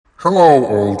Hello,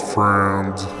 old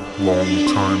friend. Long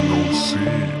time no see.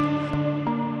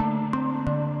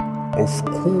 Of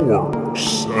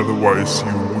course, otherwise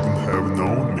you wouldn't have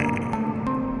known me.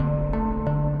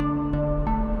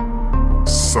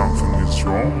 Something is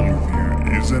wrong with you,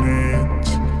 isn't it?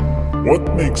 What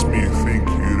makes me think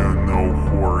you don't know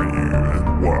who are you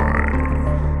and why?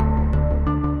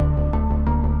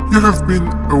 You have been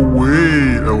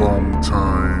away a long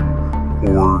time,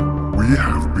 or we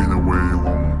have been away a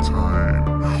long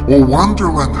time, or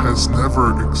Wonderland has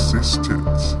never existed.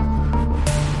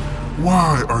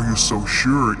 Why are you so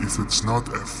sure if it's not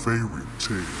a fairy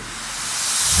tale?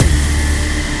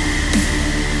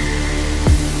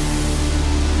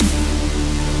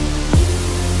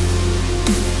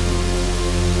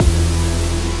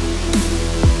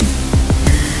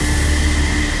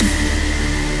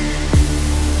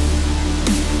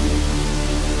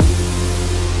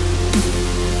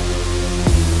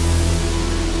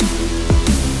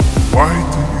 Why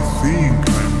do you think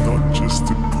I'm not just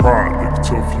a product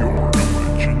of your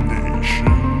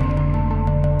imagination?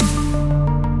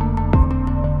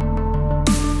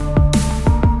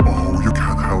 Oh, you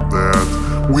can't help that.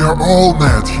 We are all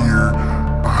mad here.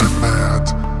 I'm mad.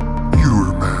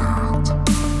 You're mad.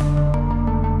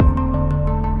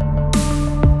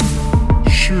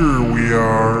 Sure we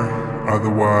are.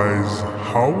 Otherwise,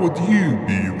 how would you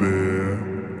be there?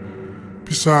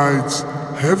 Besides,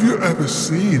 have you ever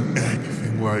seen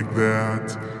anything like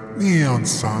that? Neon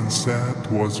sunset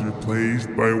was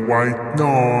replaced by white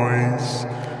noise.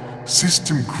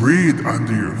 System grid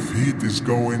under your feet is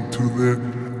going to the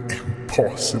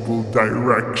impossible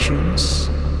directions.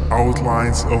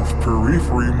 Outlines of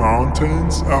periphery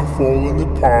mountains are falling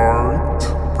apart.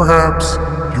 Perhaps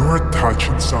you're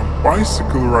touching some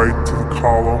bicycle ride to the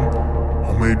column,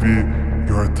 or maybe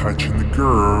you're touching a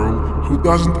girl who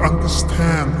doesn't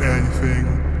understand anything.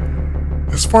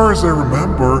 As far as I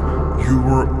remember, you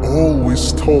were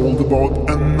always told about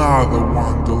another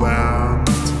Wonderland.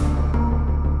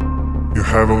 You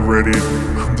have already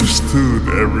understood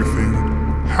everything,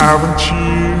 haven't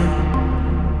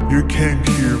you? You came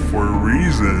here for a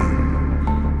reason.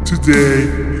 Today,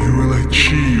 you will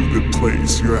achieve the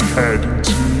place you are heading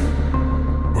to,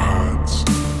 but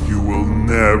you will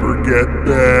never get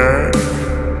back.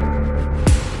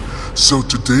 So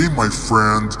today, my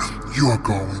friend, you are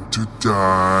going to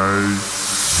die.